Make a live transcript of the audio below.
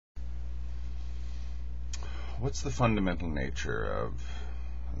What's the fundamental nature of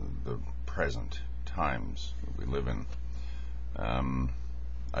the present times that we live in?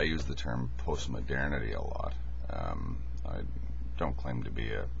 I use the term postmodernity a lot. I don't claim to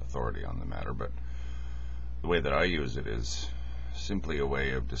be an authority on the matter, but the way that I use it is simply a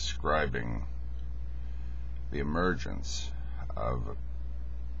way of describing the emergence of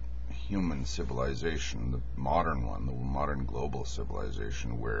human civilization, the modern one, the modern global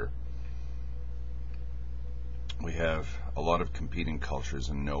civilization, where we have a lot of competing cultures,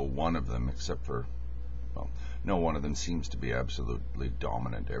 and no one of them, no one of them seems to be absolutely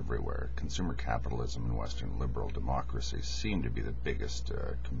dominant everywhere. Consumer capitalism and Western liberal democracy seem to be the biggest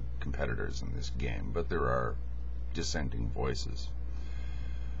competitors in this game, but there are dissenting voices.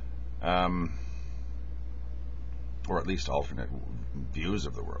 Or at least alternate views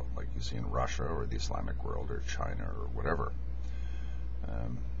of the world, like you see in Russia or the Islamic world or China or whatever,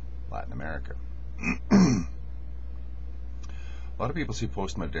 Latin America. A lot of people see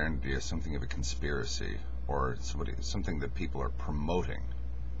postmodernity as something of a conspiracy, or something that people are promoting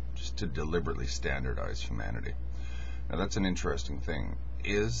just to deliberately standardize humanity. Now that's an interesting thing.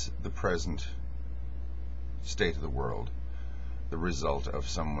 Is the present state of the world the result of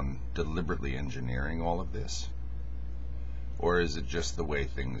someone deliberately engineering all of this? Or is it just the way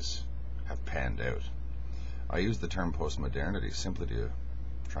things have panned out? I use the term postmodernity simply to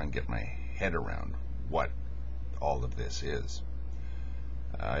try and get my head around what all of this is.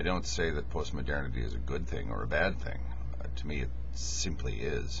 I don't say that postmodernity is a good thing or a bad thing. To me, it simply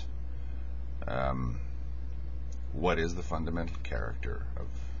is. What is the fundamental character of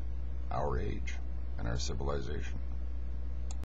our age and our civilization?